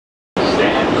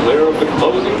clear of the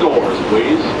closing doors,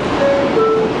 please.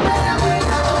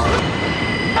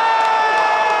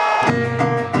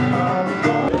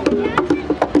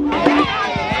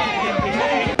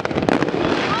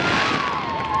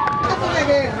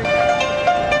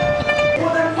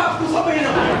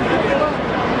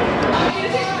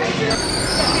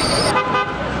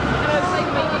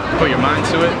 Put your mind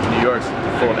to it, New York's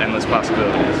full of endless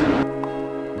possibilities.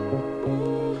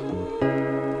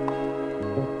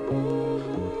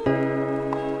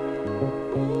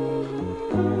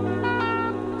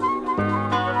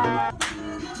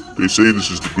 They say this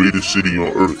is the greatest city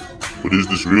on earth, but is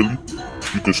this really?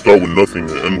 You can start with nothing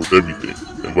and end with everything,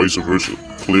 and vice versa,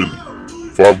 clearly.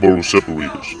 5 boroughs separate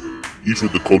us, each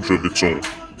with a culture of its own.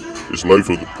 It's life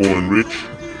of the poor and rich,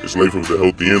 it's life of the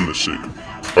healthy and the sick.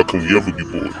 How can we ever be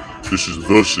bored? This is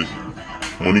the city.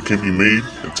 Money can be made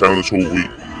and talents hold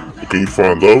weight. But can you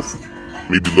find love?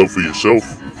 Maybe love for yourself?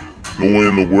 Nowhere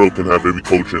in the world can have every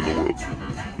culture in the world.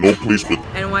 No place but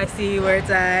NYC, where it's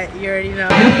at, you already know.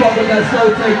 You fuck with that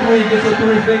slow take 3, get your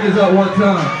 3 fingers up one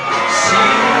time.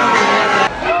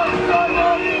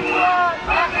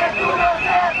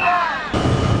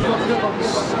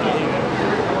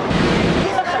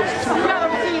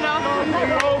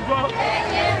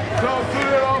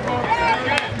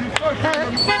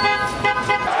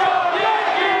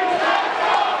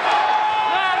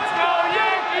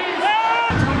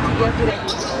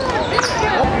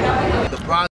 The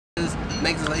Bronx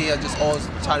niggas here just always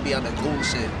trying to be on the goon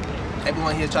shit.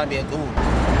 Everyone here trying to be a goon.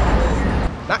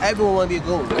 Not everyone want to be a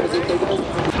goon. I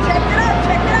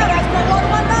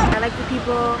like the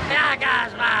people.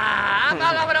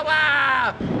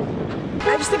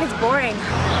 I just think it's boring.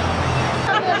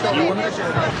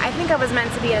 I think I was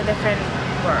meant to be in a different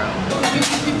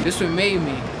borough. This what made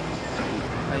me.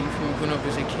 Like, you feel me, growing up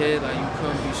as a kid, like, you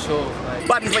couldn't be soft. Like,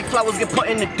 bodies like flowers get put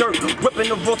in the dirt. Whipping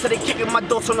the road till they kicking my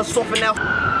door on the sofa now.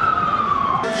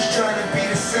 Just trying to be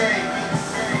the same.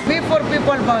 Before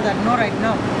people bother, no right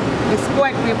now. It's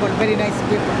quiet people, very nice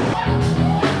people.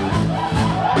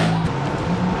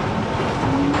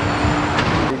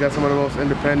 You got some of the most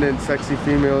independent, sexy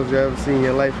females you ever seen in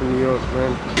your life in New York,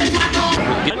 man.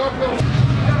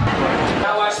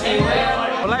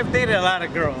 Well, I've dated a lot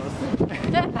of girls.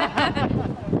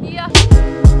 Yeah.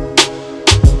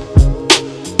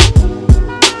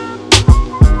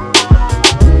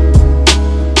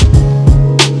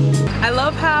 I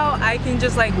love how I can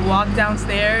just like walk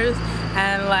downstairs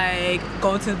and like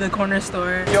go to the corner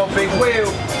store. Yo, big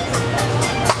wheel.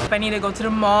 If I need to go to the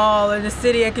mall or the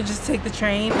city, I could just take the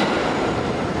train.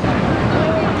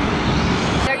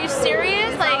 Are you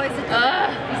serious? Like,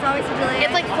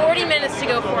 it's like 40 minutes to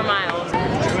go 4 miles.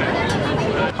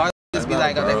 Just be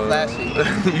like, oh, they flashy.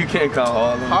 You can't call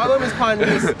Harlem. Harlem is part of,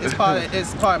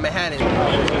 it's part of Manhattan.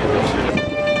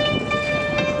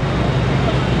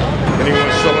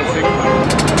 Anyone selling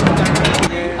cigarettes?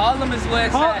 Harlem is where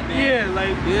it's at, man. Yeah,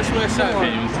 like, That's where it's at.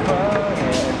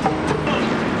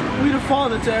 we the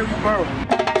father to every borough.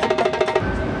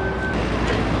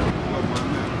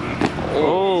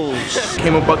 Oh,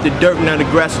 Came up out the dirt, now the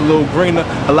grass a little greener.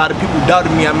 A lot of people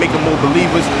doubted me, I make them more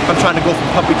believers. I'm trying to go from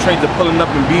puppy trains to pulling up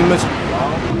in Beamers.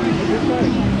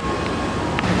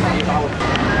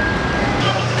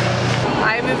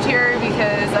 I moved here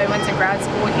because I went to grad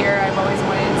school here. I've always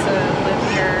wanted to live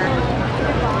here.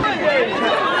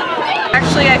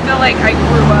 Actually, I feel like I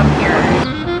grew up here.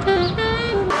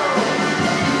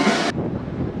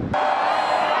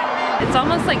 It's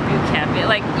almost like boot camp.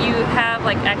 Like, you have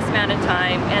like X amount of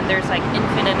time and there's like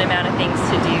infinite amount of things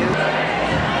to do.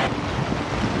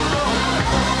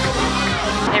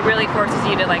 It really forces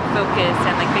you to like focus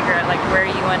and like figure out like where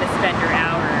you want to spend your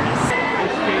hours.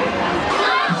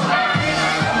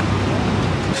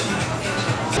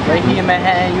 Right here in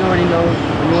Manhattan, you already know,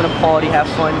 when you want to party, have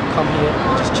fun, come here,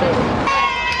 just chill.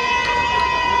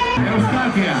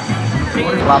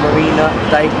 La Marina,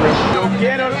 Dykeman.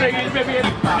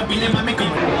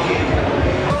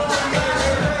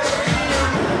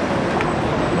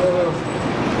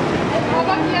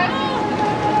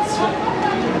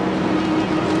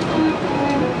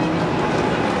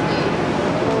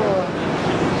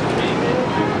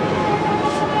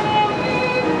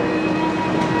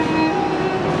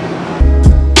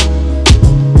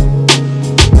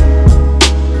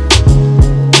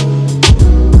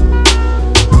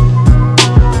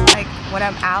 When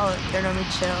I'm out, they're normally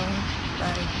chill.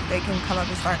 Like, they can come up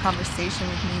and start a conversation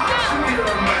with me.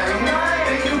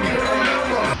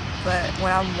 but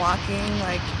when I'm walking,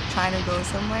 like trying to go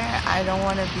somewhere, I don't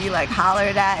want to be like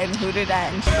hollered at and hooted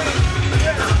at and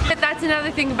shit. That's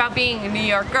another thing about being a New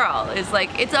York girl, is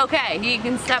like, it's okay, he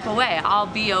can step away, I'll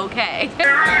be okay.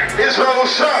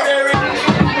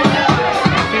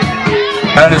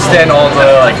 I understand all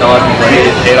the, like, a lot of people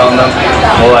hate on them.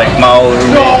 Well, like, my old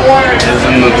roommate is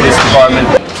in the police department.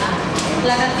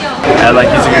 And, like,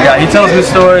 he's a good guy. He tells me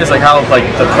stories, like, how, like,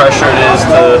 the pressure it is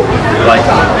to, like,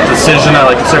 decision at,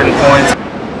 like, certain points.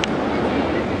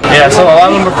 Yeah, so a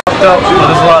lot of them are fucked up, but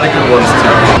there's a lot of good ones,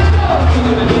 too.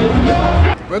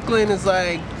 Brooklyn is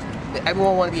like,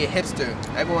 everyone want to be a hipster.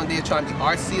 Everyone there trying to be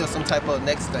artsy or some type of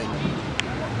next thing.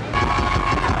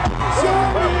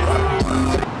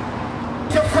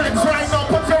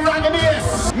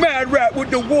 Mad rat with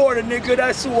the water, nigga.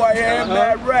 That's who I am,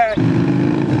 mad rat.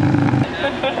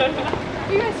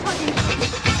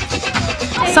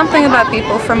 Something about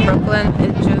people from Brooklyn,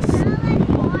 it just,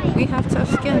 we have tough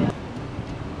skin.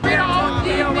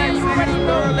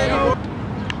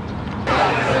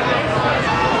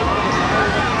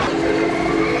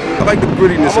 I like the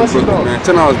grittiness of Brooklyn, man.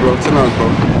 10 hours, bro. 10 hours, bro.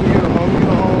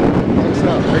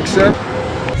 Except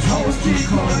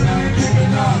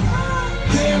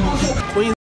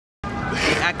Queens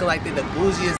acting like they're the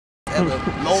bougiest ever.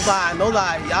 No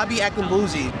lie. Y'all be acting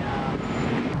bougie.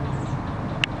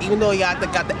 Even though y'all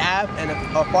got the app and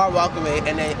a far welcoming,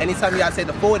 and then anytime y'all say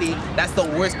the 40, that's the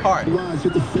worst part.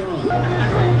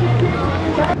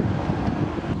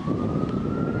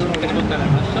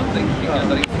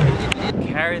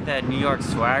 Carry that New York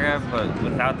swagger, but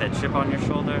without that chip on your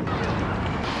shoulder.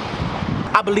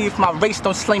 I believe if my race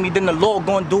don't slay me, then the law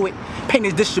gon' do it. Pain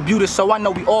is distributed, so I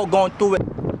know we all going through it.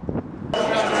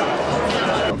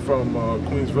 I'm from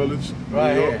Queens Village, New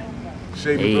York.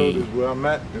 Shady Road is where I'm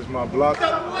at. It's my block.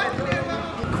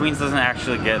 Queens doesn't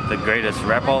actually get the greatest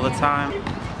rep all the time.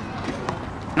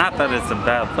 Not that it's a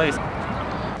bad place.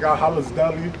 Got Hollis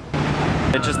Deli.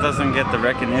 It just doesn't get the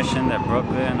recognition that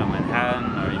Brooklyn or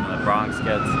Manhattan or even the Bronx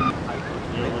gets.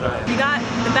 You got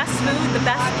the best food, the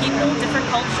best people, different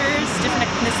cultures, different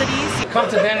ethnicities. Come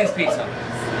to Danny's Pizza.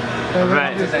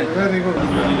 Right.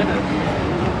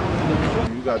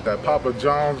 You got that Papa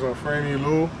John's on Franny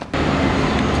Lou.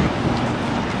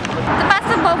 The best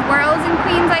of both worlds in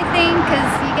Queens, I think,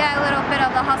 because you get a little bit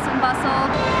of the hustle and bustle,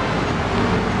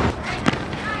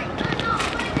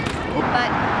 but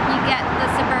you get the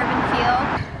suburban feel.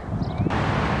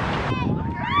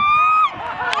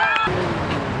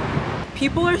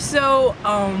 People are so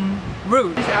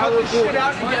rude.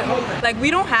 Like,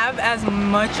 we don't have as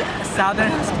much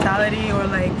Southern hospitality or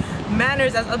like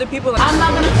manners as other people. I'm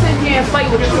not gonna sit here and fight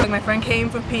with you. Like, my friend came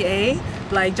from PA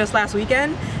like just last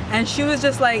weekend, and she was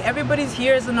just like, everybody's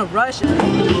here is in a rush.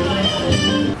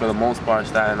 for the most part,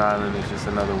 Staten Island is just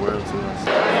another world to us.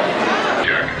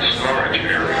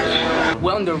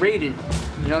 We're underrated.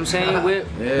 You know what I'm saying?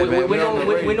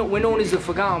 We're known as the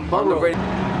forgotten borough.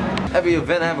 Every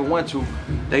event I ever went to,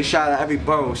 they shot at every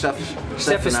borough except for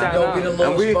Staten Island.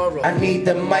 I need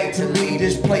the mic to lead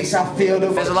this place. I feel the.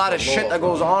 There's a lot of shit that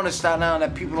goes on in Staten Island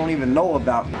that people don't even know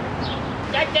about.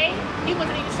 That day, he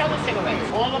wasn't even selling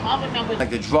cigarettes. All them other numbers. Like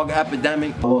the drug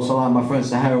epidemic. I lost a lot of my friends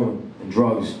to heroin and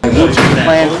drugs. The Wu-Tang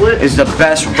Clan is the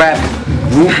best rap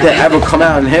group that ever come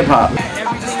out in hip hop.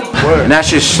 And that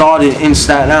shit started in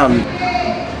Staten Island.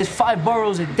 There's 5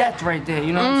 boroughs of death right there,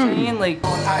 you know what I'm saying? Like,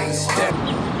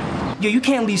 yo, you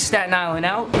can't leave Staten Island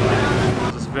out.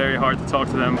 It's very hard to talk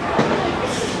to them.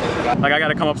 Like, I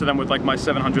gotta come up to them with like my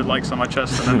 700 likes on my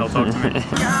chest and then they'll talk to me.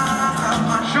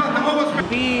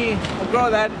 Be a girl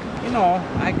that, you know,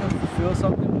 I can feel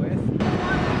something with.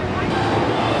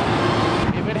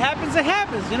 If it happens, it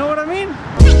happens, you know what I mean?